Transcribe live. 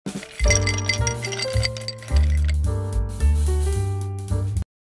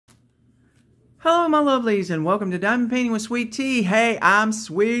my lovelies, and welcome to Diamond Painting with Sweet Tea. Hey, I'm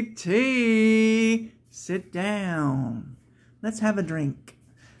Sweet Tea. Sit down. Let's have a drink.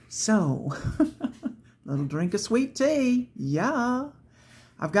 So, little drink of sweet tea. Yeah.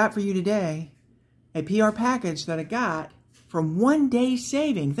 I've got for you today a PR package that I got from One Day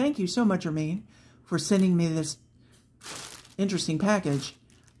Saving. Thank you so much, Ermine, for sending me this interesting package.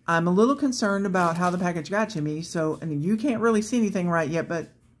 I'm a little concerned about how the package got to me, so, and you can't really see anything right yet, but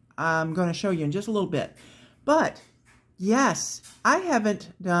I'm going to show you in just a little bit. But, yes, I haven't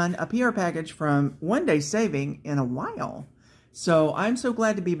done a PR package from One Day Saving in a while. So, I'm so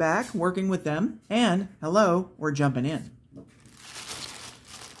glad to be back working with them. And, hello, we're jumping in.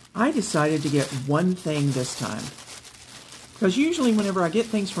 I decided to get one thing this time. Because usually whenever I get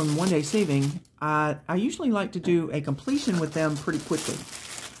things from One Day Saving, I usually like to do a completion with them pretty quickly.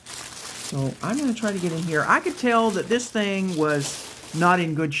 So, I'm going to try to get in here. I could tell that this thing was not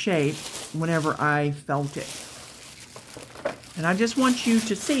in good shape whenever I felt it. And I just want you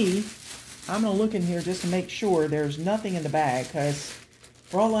to see, I'm going to look in here just to make sure there's nothing in the bag, because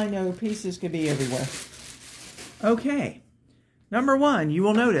for all I know, pieces could be everywhere. Okay, number one, you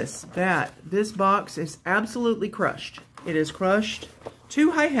will notice that this box is absolutely crushed. It is crushed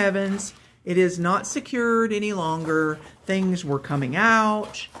to high heavens. It is not secured any longer. Things were coming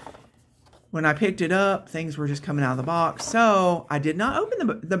out. When I picked it up, things were just coming out of the box. So, I did not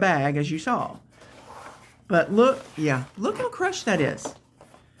open the bag, as you saw. But look, yeah, look how crushed that is.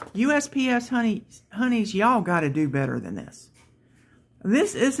 USPS honeys, y'all got to do better than this.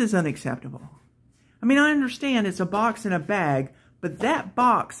 This is unacceptable. I mean, I understand it's a box in a bag, but that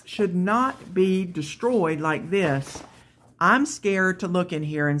box should not be destroyed like this. I'm scared to look in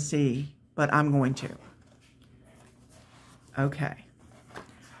here and see, but I'm going to. Okay.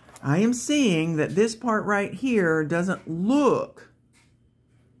 I am seeing that this part right here doesn't look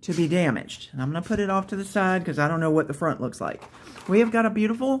to be damaged. And I'm going to put it off to the side because I don't know what the front looks like. We have got a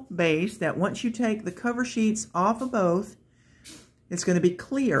beautiful base that once you take the cover sheets off of both, it's going to be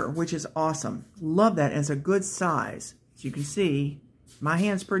clear, which is awesome. Love that. It's a good size. As you can see, my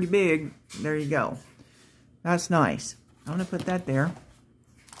hand's pretty big. There you go. That's nice. I'm going to put that there.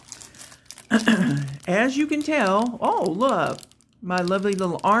 As you can tell, oh, look. My lovely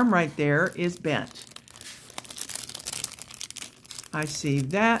little arm right there is bent. I see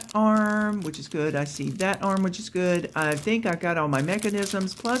that arm, which is good. I see that arm, which is good. I think I've got all my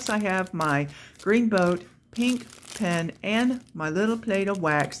mechanisms. Plus, I have my green boat, pink pen, and my little plate of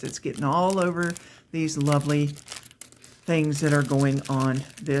wax that's getting all over these lovely things that are going on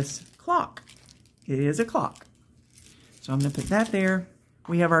this clock. It is a clock. So I'm going to put that there.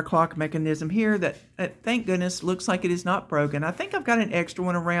 We have our clock mechanism here that, thank goodness, looks like it is not broken. I think I've got an extra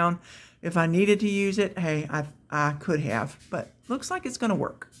one around. If I needed to use it, hey, I could have. But looks like it's going to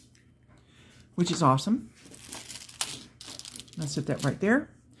work, which is awesome. I'll set that right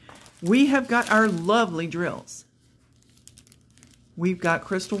there. We have got our lovely drills. We've got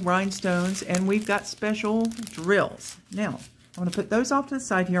crystal rhinestones, and we've got special drills. Now, I'm going to put those off to the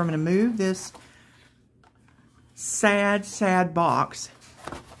side here. I'm going to move this sad, sad box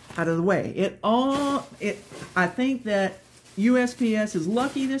out of the way. I think that USPS is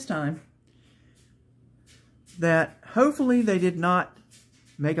lucky this time that hopefully they did not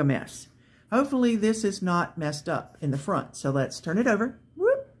make a mess. Hopefully this is not messed up in the front. So let's turn it over.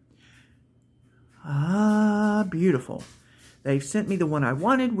 Whoop. Ah, beautiful. They've sent me the one I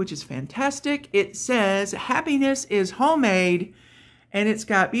wanted, which is fantastic. It says, happiness is homemade, and it's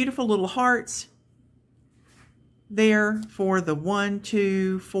got beautiful little hearts there for the 1,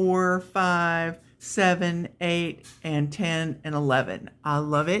 2, 4, 5, 7, 8, and 10, and 11. I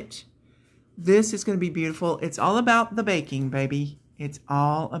love it. This is going to be beautiful. It's all about the baking, baby. It's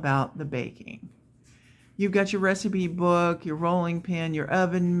all about the baking. You've got your recipe book, your rolling pin, your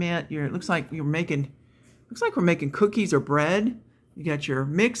oven mitt. It looks like we're making cookies or bread. You got your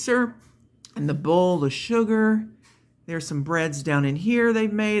mixer and the bowl of sugar. There's some breads down in here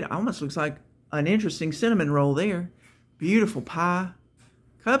they've made. Almost looks like an interesting cinnamon roll there. Beautiful pie,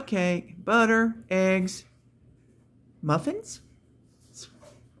 cupcake, butter, eggs, muffins,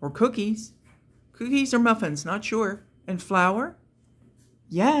 or cookies. Cookies or muffins, not sure. And flour.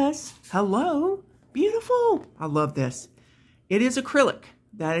 Yes, hello. Beautiful. I love this. It is acrylic.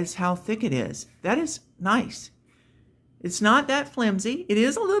 That is how thick it is. That is nice. It's not that flimsy. It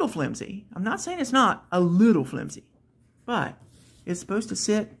is a little flimsy. I'm not saying it's not a little flimsy, but it's supposed to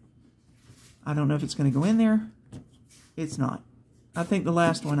sit. I don't know if it's going to go in there. It's not. I think the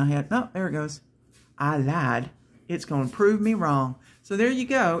last one I had, oh, there it goes. I lied. It's going to prove me wrong. So there you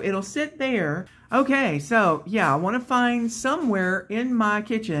go. It'll sit there. Okay, so yeah, I want to find somewhere in my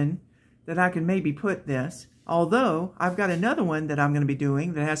kitchen that I can maybe put this. Although, I've got another one that I'm going to be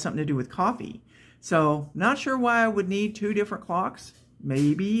doing that has something to do with coffee. So, not sure why I would need 2 different clocks.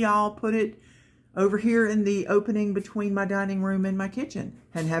 Maybe I'll put it over here in the opening between my dining room and my kitchen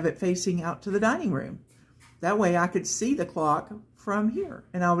and have it facing out to the dining room. That way I could see the clock from here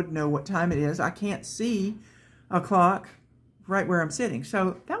and I would know what time it is. I can't see a clock right where I'm sitting.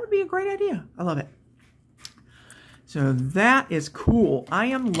 So that would be a great idea. I love it. So that is cool. I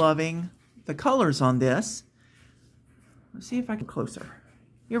am loving the colors on this. Let's see if I can closer.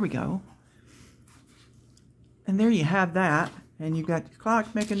 Here we go. And there you have that. And you've got the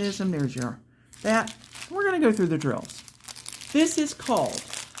clock mechanism. There's your that. We're going to go through the drills. This is called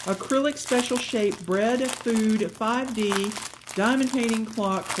Acrylic Special Shape Bread Food 5D Diamond Painting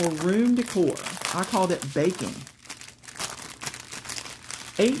Clock for Room Decor. I called it Baking.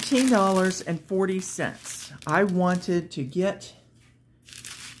 $18.40. I wanted to get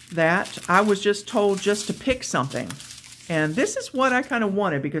that. I was just told just to pick something. And this is what I kind of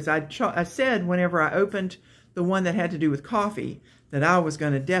wanted because I said whenever I opened the one that had to do with coffee that I was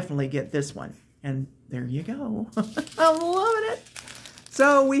going to definitely get this one. And there you go. I'm loving it.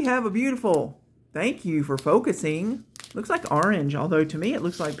 So we have a beautiful, thank you for focusing. Looks like orange, although to me it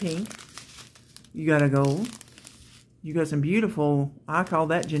looks like pink. You got a gold. You got some beautiful, I call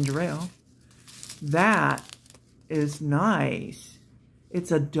that ginger ale. That is nice.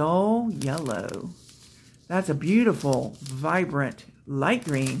 It's a dull yellow. That's a beautiful, vibrant, light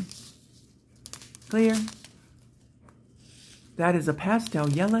green. Clear. That is a pastel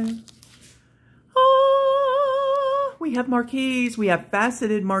yellow. Oh, we have marquees. We have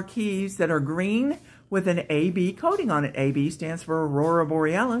faceted marquees that are green with an AB coating on it. AB stands for Aurora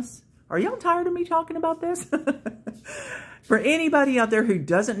Borealis. Are y'all tired of me talking about this? For anybody out there who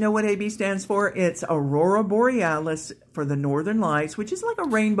doesn't know what AB stands for, it's Aurora Borealis for the Northern Lights, which is like a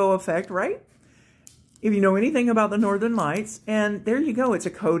rainbow effect, right? If you know anything about the Northern Lights. And there you go. It's a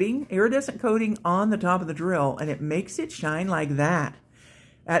coating, iridescent coating on the top of the drill, and it makes it shine like that.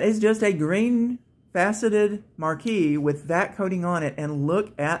 That is just a green faceted marquee with that coating on it, and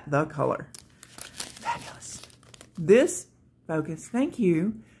look at the color. Fabulous. This, focus, thank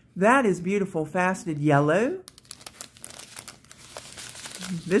you. That is beautiful faceted yellow.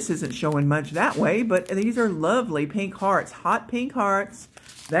 This isn't showing much that way, but these are lovely pink hearts, hot pink hearts.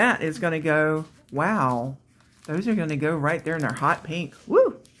 That is going to go, wow, those are going to go right there in their hot pink.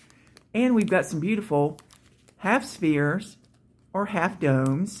 Woo! And we've got some beautiful half spheres or half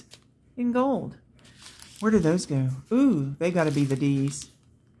domes in gold. Where do those go? Ooh, they got to be the D's.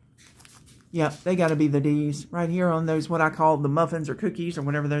 Yep, they got to be the D's. Right here on those, what I call the muffins or cookies or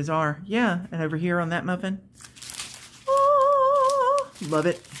whatever those are. Yeah, and over here on that muffin. Oh, love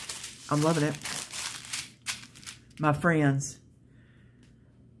it. I'm loving it. My friends,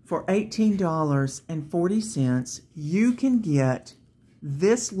 for $18.40, you can get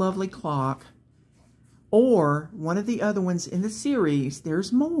this lovely clock or one of the other ones in the series.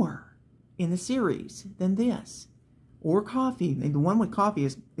 There's more in the series than this. Or coffee. The one with coffee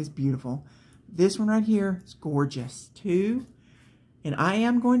is beautiful. This one right here is gorgeous too. And I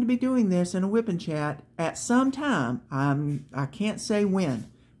am going to be doing this in a whip and chat at some time. I can't say when,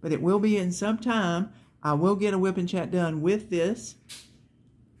 but it will be in some time. I will get a whip and chat done with this.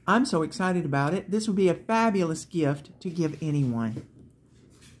 I'm so excited about it. This would be a fabulous gift to give anyone.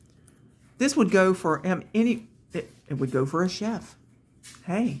 This would go for it would go for a chef.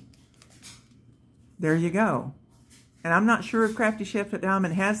 Hey, there you go. And I'm not sure if Crafty Chef at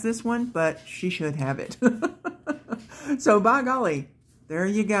Diamond has this one, but she should have it. So by golly, there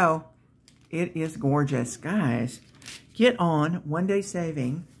you go. It is gorgeous. Guys, get on One Day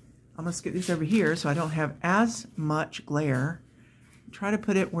Saving. I'm going to scoot this over here so I don't have as much glare. Try to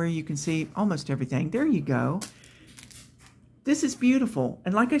put it where you can see almost everything. There you go. This is beautiful.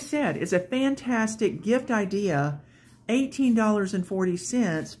 And like I said, it's a fantastic gift idea.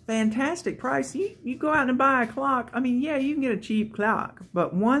 $18.40, fantastic price. You go out and buy a clock. I mean, yeah, you can get a cheap clock,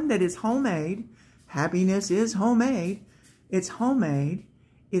 but one that is homemade. Happiness is homemade. It's homemade.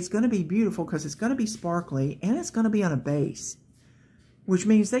 It's going to be beautiful because it's going to be sparkly and it's going to be on a base, which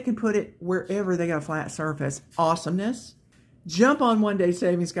means they can put it wherever they got a flat surface. Awesomeness. Jump on One Day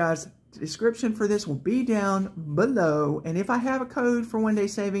Savings, guys. The description for this will be down below. And if I have a code for One Day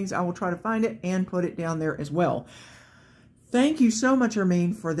Savings, I will try to find it and put it down there as well. Thank you so much,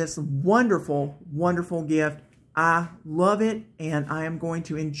 Hermine, for this wonderful, wonderful gift. I love it, and I am going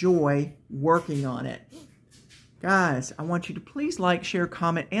to enjoy working on it. Guys, I want you to please like, share,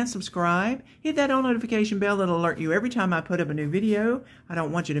 comment, and subscribe. Hit that all notification bell that'll alert you every time I put up a new video. I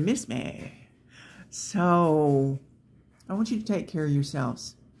don't want you to miss me. So, I want you to take care of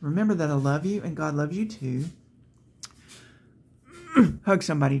yourselves. Remember that I love you and God loves you too. Hug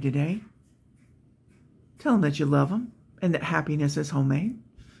somebody today. Tell them that you love them and that happiness is homemade.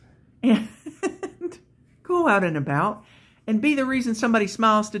 And go out and about and be the reason somebody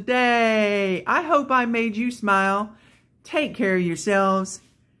smiles today. I hope I made you smile. Take care of yourselves.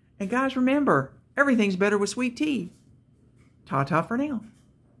 And guys, remember, everything's better with sweet tea. Ta-ta for now.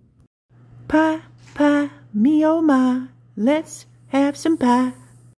 Pie, pie, me oh my, let's have some pie.